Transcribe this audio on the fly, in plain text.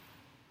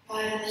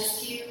God,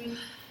 unless you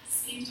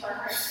speak to our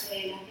hearts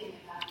today, nothing of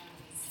that will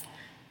be said.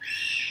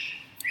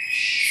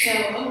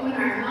 So open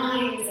our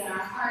minds and our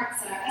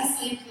hearts and our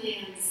best laid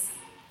plans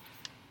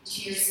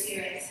to your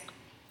Spirit.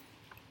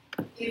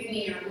 Give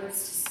me your words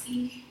to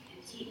speak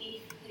and keep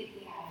me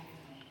completely out of your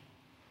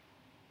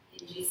way.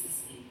 In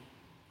Jesus' name.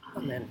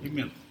 Amen.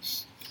 Amen.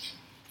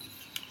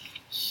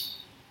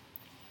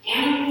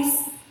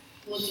 Animals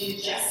will do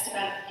just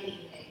about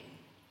anything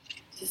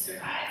to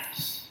survive.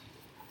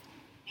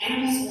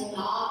 Animals will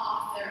gnaw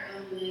off their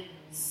own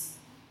limbs,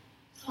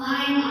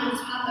 climb on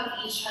top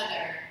of each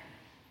other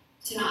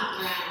to not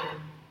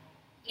drown.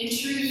 In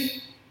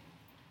truth,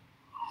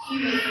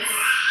 humans,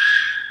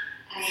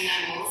 as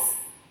mammals,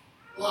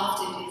 will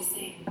often do the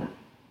same.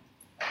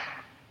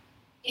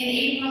 In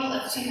April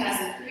of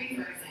 2003,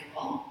 for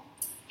example,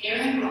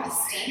 Aaron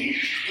Ralston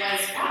was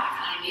rock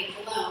climbing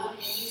alone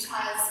in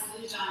Utah's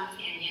Blue John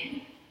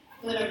Canyon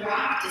when a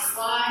rock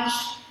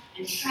dislodged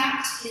and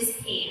trapped his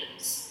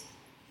hand.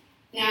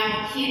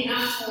 Now, he had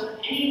not told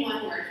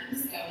anyone where he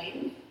was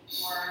going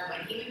or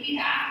when he would be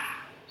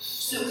back,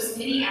 so it was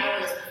many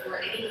hours before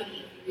anyone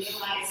even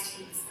realized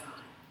he was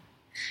gone.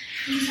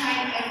 He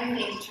tried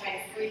everything to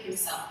try to free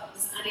himself, but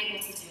was unable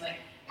to do it.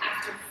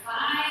 After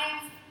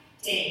 5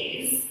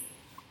 days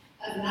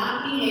of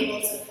not being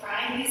able to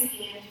pry his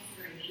hand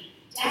free,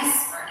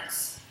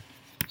 desperate,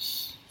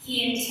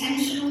 he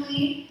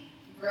intentionally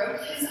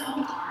broke his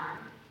own arm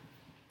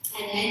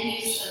and then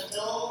used a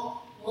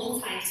dull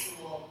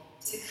multi-tool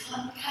to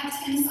cut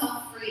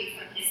himself free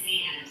from his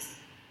hand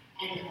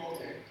and the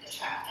boulder that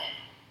trapped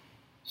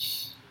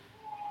it.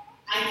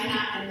 I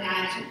cannot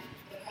imagine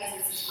the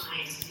presence of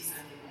mind to do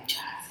something like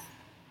that.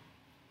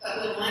 But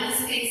when one is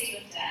faced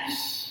with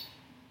death,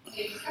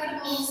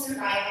 incredible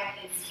survival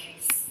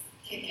instincts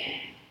kick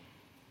in.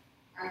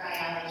 Our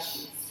biology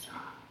is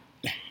strong.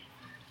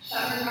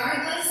 But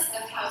regardless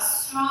of how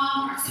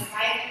strong our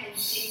survival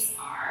instincts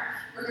are,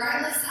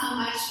 regardless how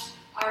much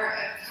our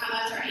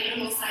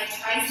animal side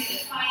tries to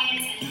defy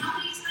it, and how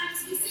many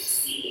times we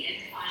succeed in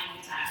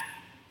defying death,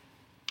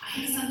 I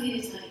have something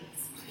to tell you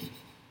this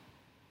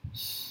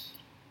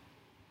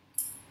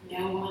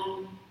morning. No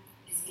one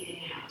is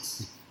getting out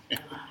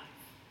alive.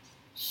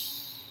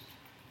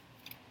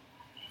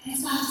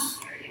 That's not to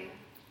scare you.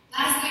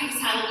 Last week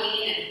was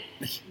Halloween,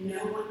 and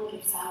no one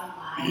gets out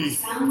alive.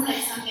 Sounds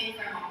like something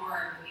from a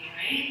horror movie,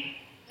 right?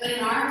 But in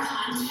our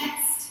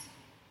context,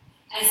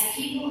 as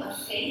people of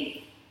faith,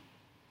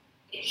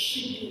 it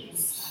should be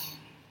inspiring.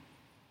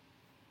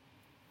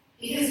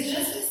 Because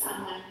just as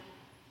someone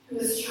who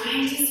is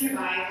trying to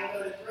survive will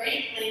go to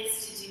great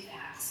lengths to do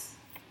that,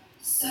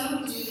 so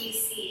do we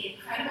see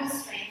incredible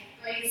strength,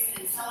 grace,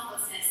 and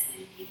selflessness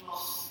in people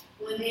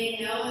when they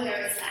know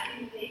there is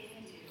nothing they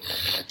can do,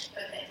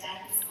 but that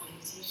death is going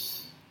to take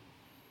them.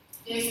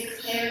 There's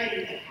a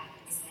clarity that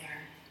happens there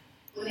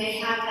when they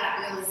have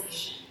that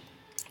realization.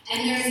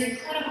 And there's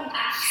incredible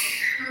acts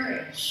of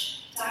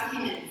courage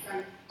documented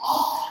from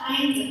all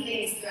kinds of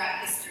things throughout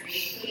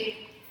history, including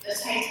the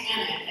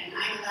Titanic and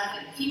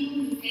 9/11, people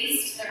who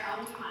faced their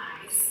own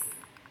demise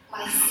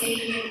by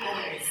saving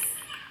others,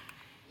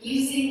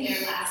 using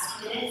their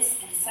last minutes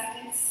and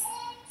seconds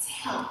to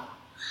help,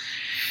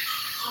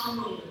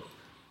 calmly,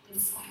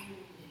 inspiringly.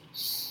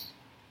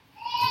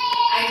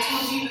 I've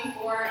told you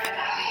before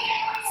about my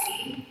Aunt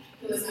Roxy,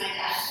 who was my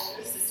dad's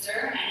older sister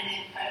and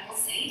an incredible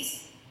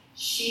saint.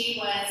 She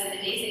was an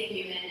amazing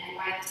human, and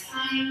by the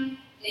time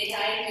they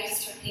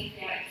diagnosed her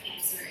pancreatic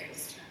cancer, it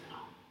was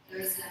terminal. There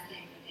was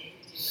nothing that they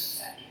could do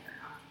except make her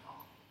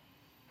comfortable.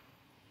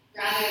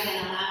 Rather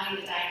than allowing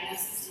the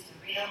diagnosis to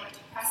derail or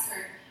depress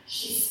her,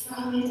 she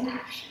sprung into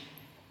action.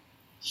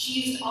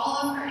 She used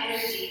all of her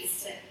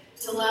energies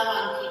to love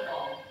on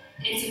people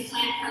and to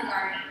plant her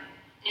garden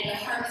and to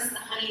harvest the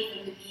honey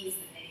from the bees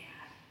that they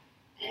had,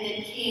 and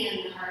then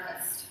can the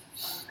harvest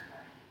from her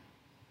garden.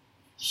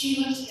 She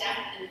looked death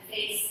in the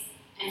face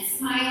and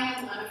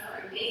smiled one of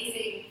her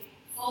amazing,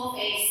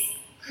 full-face,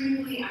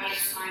 crinkly-eyed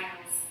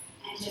smiles,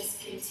 and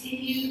just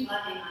continued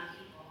loving on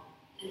people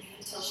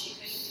until she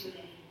couldn't do it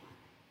anymore,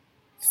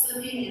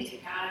 slipping into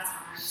God's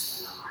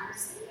arms from the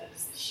arms of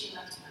those that she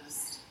loved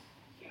most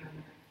here on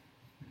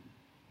earth.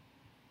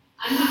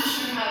 I'm not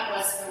sure how it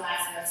was for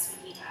Lazarus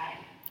when he died.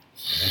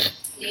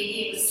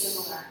 Maybe it was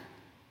similar.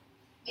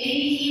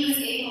 Maybe he was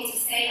able to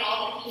say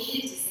all that he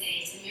needed to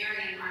say to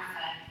Mary and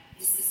Martha,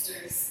 his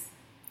sisters.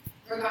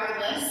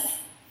 Regardless,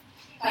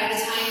 by the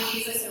time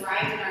Jesus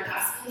arrived in our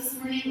gospel this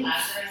morning,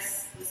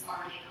 Lazarus was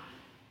already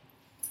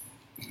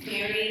gone.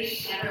 Mary,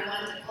 never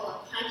one to pull a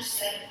punch,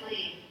 said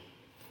plain,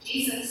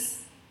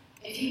 Jesus,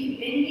 if you had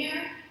been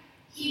here,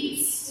 he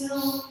would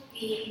still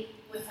be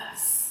with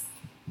us.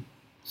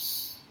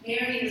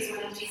 Mary was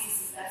one of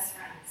Jesus' best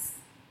friends.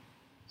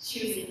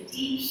 She was in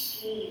deep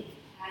pain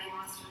having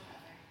lost her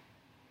brother.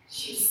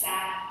 She was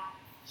sad.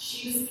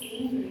 She was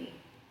angry.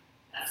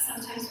 That's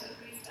sometimes what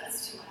grief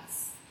does to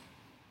us.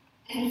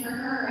 And for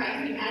her, I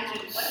can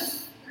imagine what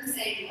is her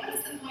saying, what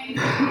is the point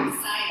of being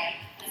Messiah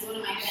as one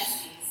of my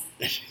besties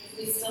if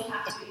we still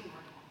have to be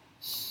mortal?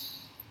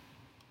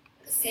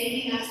 But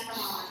saving us from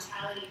our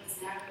mortality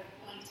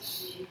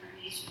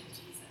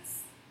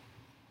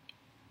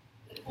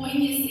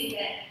poignancy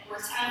that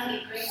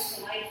mortality brings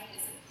to life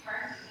is a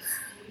part of its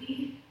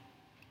beauty.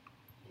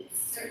 It's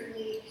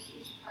certainly a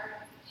huge part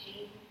of the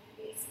pain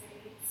that we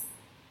experience.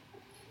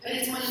 But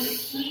it's one of the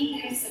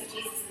key gifts of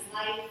Jesus'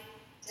 life,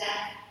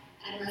 death,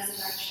 and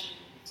resurrection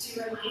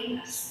to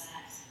remind us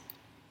that,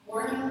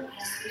 mortal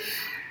as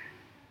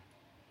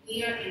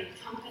we are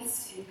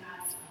encompassed in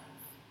God's love,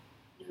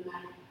 no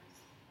matter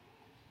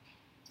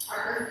what.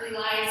 Our earthly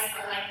lives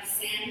are like the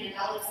sand and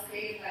adults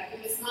created by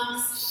Buddhist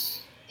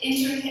monks,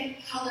 intricate,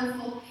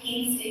 colorful,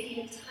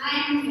 painstaking,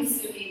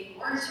 time-consuming,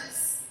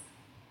 gorgeous,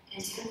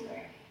 and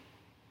temporary.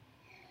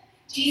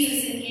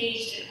 Jesus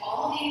engaged in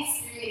all the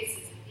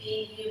experiences of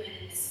being human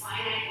in this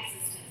finite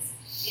existence,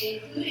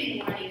 including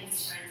mourning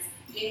his friends,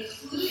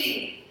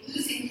 including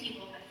losing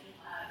people that he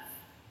loved,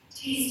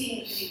 tasting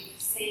grief,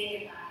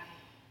 saying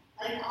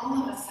goodbye, like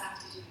all of us have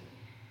to do.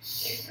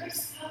 It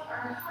rips out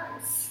our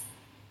hearts.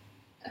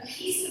 A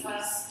piece of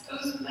us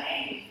goes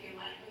away, we feel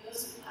like, when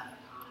those we love are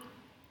gone.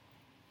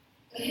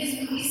 But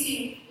his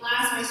releasing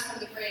Lazarus from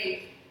the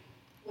grave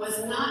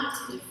was not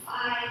to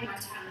defy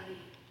mortality,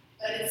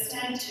 but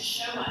instead to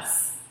show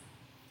us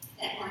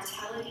that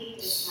mortality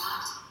does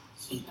not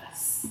keep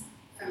us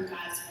from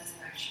God's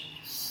resurrection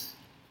power.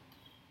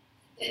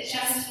 That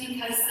just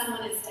because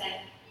someone is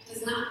dead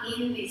does not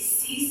mean they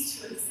cease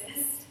to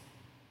exist,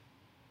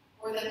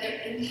 or that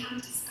their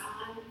impact is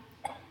gone,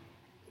 but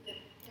that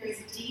there is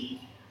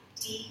deep,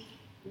 deep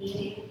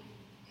meaning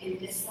in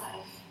this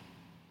life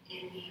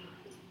and beyond.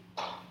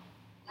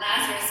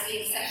 Lazarus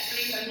being set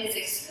free from his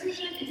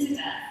excursion into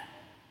death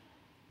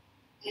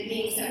and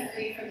being set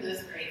free from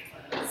those grave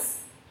clothes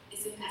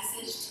is a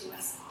message to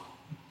us all.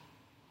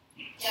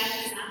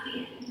 Death is not the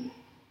end,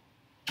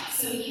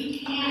 so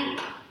you can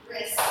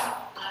risk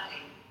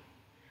loving.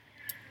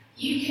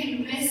 You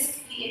can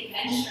risk the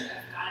adventure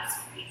of God's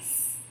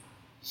grace.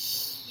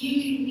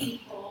 You can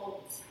be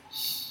bold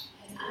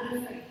and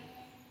unafraid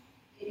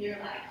in your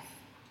life,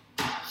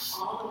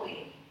 all the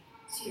way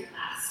to your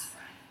last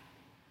breath.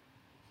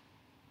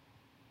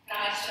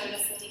 God showed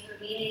us a deeper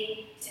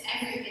meaning to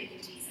everything in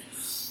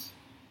Jesus.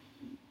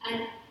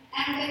 An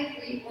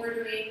epic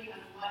reordering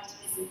of what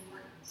is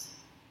important.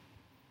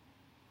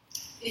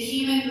 The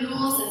human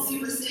rules and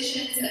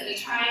superstitions that we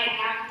try and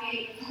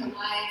navigate with our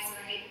lives,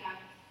 right?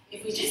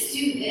 If we just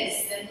do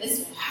this, then this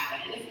will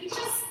happen. And if we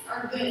just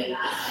are good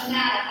enough, then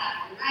that'll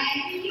happen,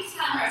 right? We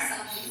tell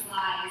ourselves these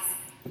lies,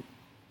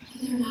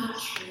 but they're not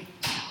true.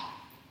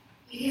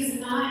 Because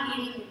not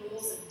even the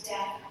rules of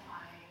death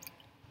apply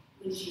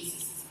when Jesus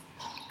is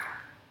around.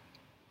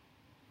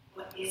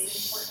 What is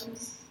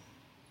important,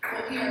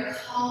 what we are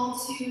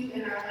called to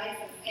in our life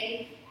of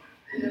faith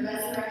in the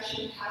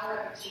resurrection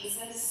power of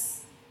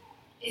Jesus,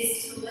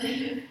 is to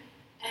live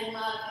and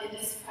love in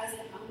this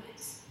present moment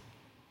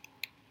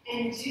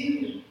and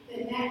do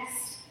the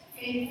next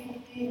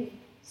faithful thing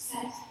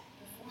set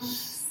before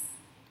us.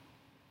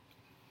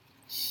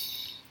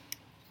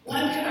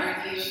 One could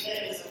argue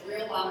that it was a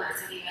real bummer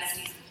to be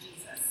besties with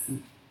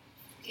Jesus.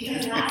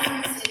 Because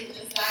Lazarus didn't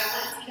just die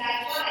once, he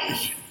died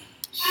twice.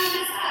 How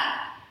messed up?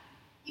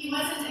 He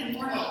wasn't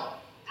immortal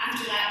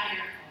after that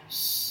miracle.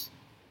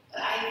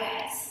 But I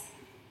bet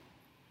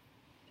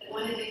that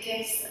one of the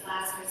gifts that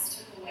Lazarus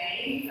took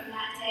away from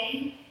that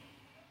day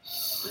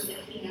was that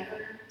he never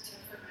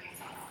took for granted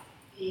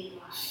being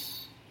alive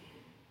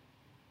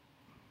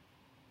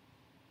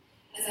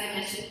again. As I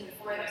mentioned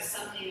before, there's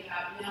something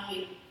about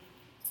knowing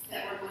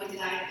that we're going to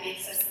die that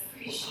makes us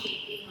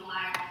appreciate being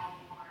alive all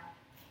the more.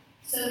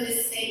 So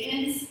this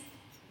statement,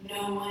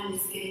 no one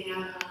is getting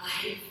out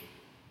alive,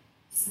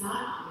 is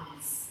not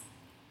ominous.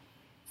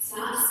 It's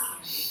not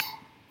scary.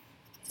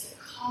 It's a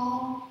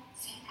call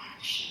to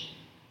action.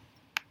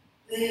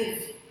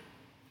 Live,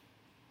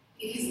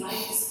 because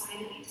life is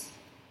finite.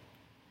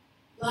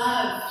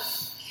 Love,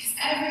 because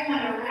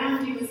everyone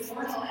around you is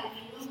mortal and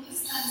you will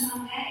lose them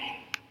someday.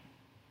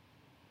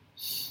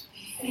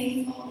 Be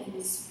faithful in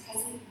this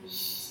present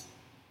moment,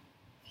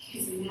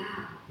 because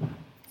now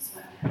is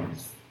what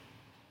matters.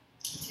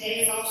 Today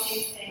is All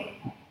Saints' Day.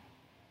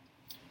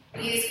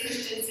 We as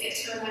Christians get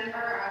to remember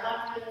our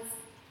loved ones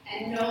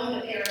and know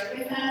that they are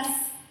with us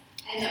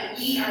and that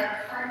we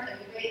are part of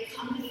the great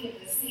company of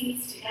the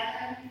saints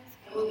together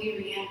and will be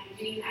reunited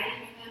with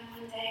them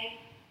one day.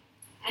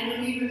 And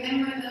when we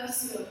remember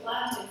those who have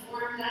loved and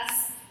formed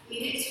us,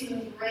 we get to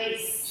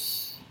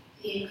embrace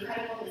the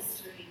incredible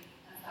mystery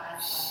of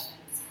God's love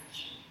and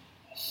resurrection.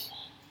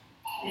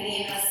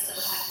 Many of us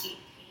still have deep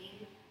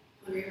pain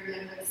when we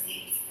remember the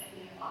saints that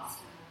we have lost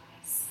in our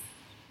lives.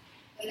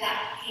 But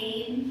that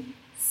pain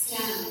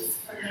stems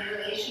from the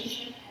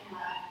relationship and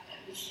love that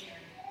we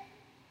share.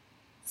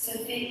 So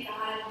thank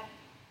God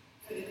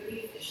for the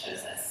grief that shows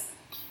us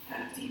how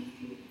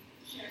deeply we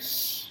share.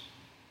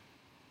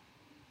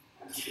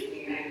 How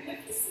truly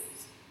magnificent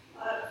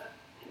love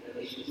and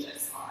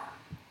relationships are.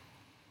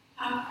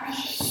 How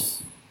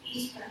precious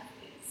each breath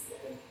is.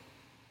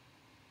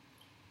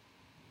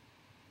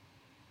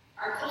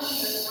 Our culture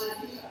doesn't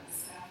want to think about this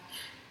stuff.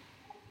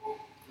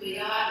 We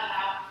got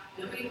about,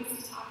 nobody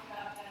wants to talk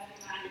about death or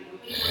dying,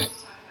 nobody wants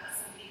to talk about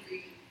somebody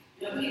grieving,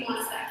 nobody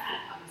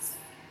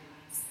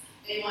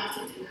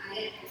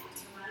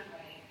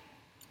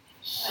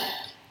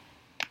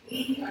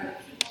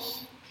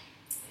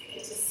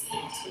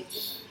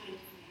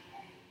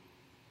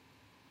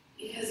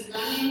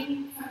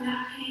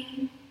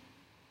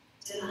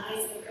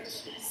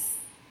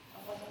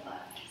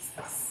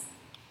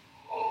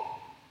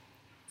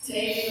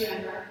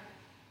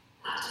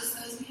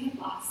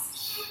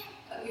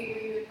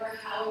we remember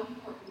how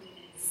important it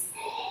is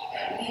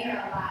that we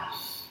are alive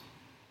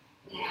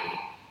now,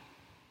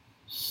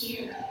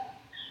 here,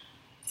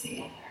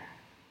 together.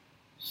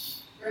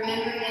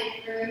 Remembering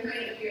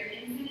that we are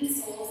infinite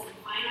souls and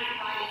finite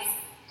bodies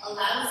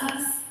allows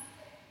us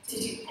to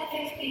do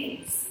epic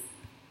things,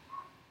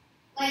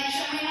 like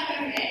showing up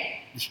every day,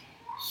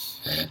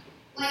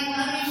 like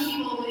loving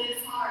people when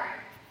it's hard,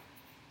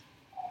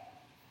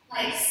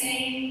 like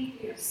saying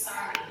we are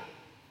sorry,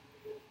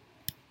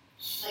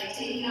 like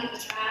taking out the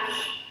trash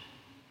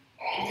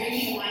and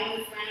drinking wine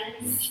with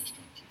friends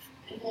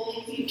and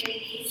holding cute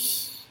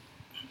babies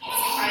and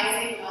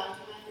surprising loved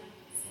ones and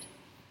visit.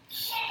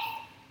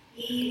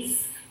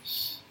 These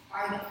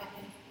are the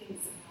epic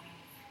things of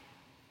life.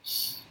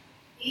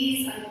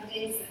 These are the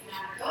things that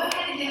matter. Go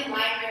ahead and get a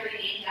library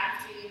named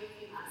after you if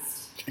you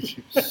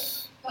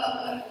must. But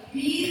what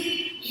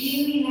really,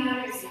 really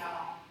matters,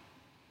 y'all,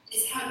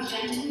 is how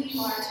gentle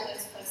you are to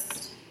those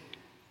closest to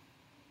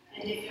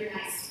you, and if you're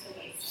nice to the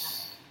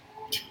wayside.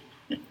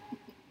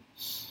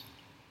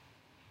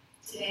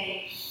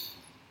 Today,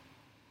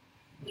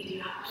 we do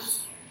not run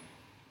scared.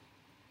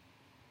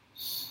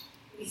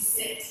 We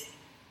sit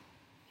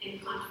in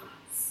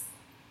confidence,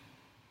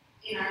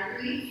 in our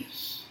grief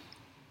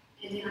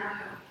and in our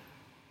hope,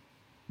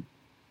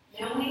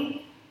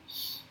 knowing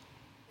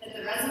that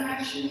the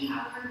resurrection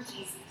power of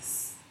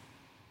Jesus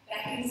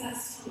beckons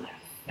us to life.